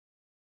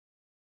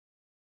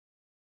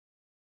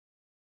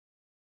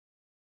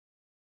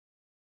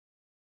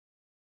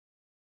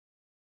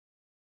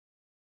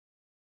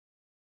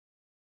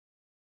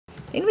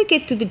Then we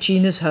get to the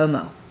genus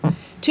Homo,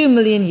 2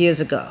 million years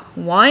ago.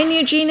 Why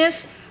new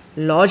genus?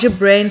 Larger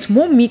brains,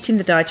 more meat in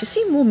the diet. You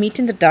see more meat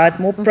in the diet,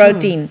 more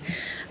protein.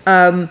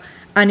 And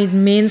it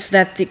means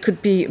that there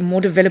could be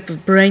more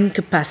developed brain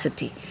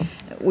capacity,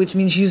 which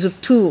means use of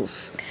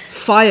tools,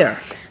 fire,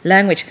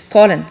 language.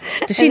 Colin,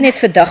 dis nie net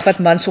vandag wat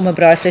mans om 'n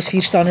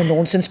braaivleisvuur staan en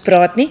nonsens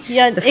praat nie.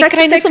 Ja, ek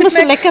kry net sommer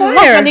so lekker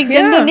lag, want ek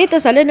dink nou net,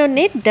 as hulle nou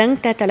net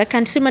dink dat hulle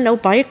kan sommer nou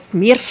baie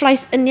meer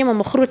vleis inneem om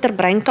 'n groter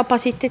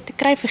breinkapasiteit te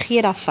kry,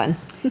 vergeet daarvan.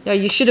 Yeah,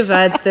 you should have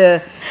had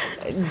the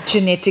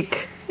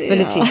genetic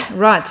ability.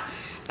 Right.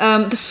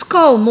 The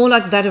skull, more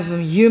like that of a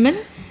human,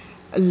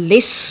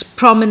 less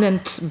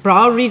prominent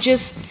brow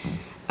ridges,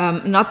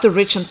 not the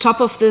ridge on top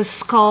of the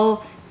skull,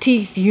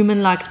 teeth,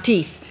 human-like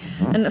teeth.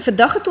 En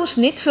vandag het ons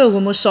net vir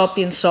Homo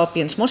sapiens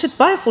sapiens, maar ons het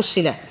baie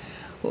fossiele.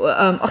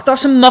 Ag,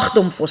 daar's 'n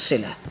magdom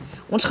fossiele.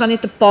 Ons gaan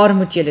net 'n paar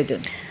moet julle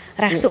doen.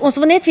 Reg, so ons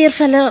wil net weer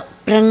vir hulle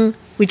bring,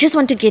 we just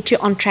want to get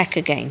you on track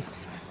again.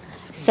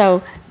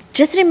 So,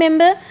 just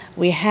remember,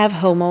 we have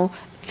Homo,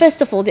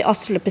 first of all the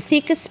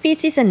Australopithecus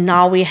species, and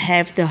now we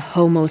have the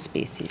Homo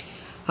species.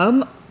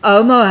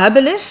 Homo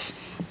habilis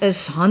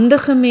is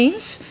handige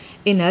mens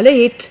en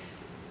hulle het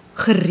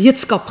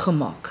gereedskap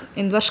gemaak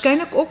en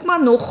waarskynlik ook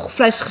maar nog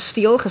vleis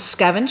gesteel,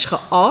 gescavenge,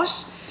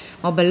 geaas,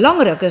 maar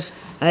belangrik is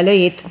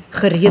hulle het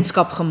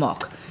gereedskap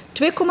gemaak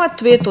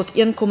 2,2 tot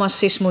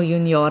 1,6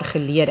 miljoen jaar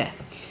gelede.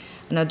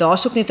 En nou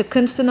daar's ook net 'n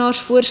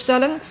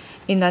kunstenaarsvoorstelling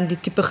en dan die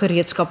tipe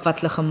gereedskap wat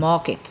hulle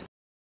gemaak het.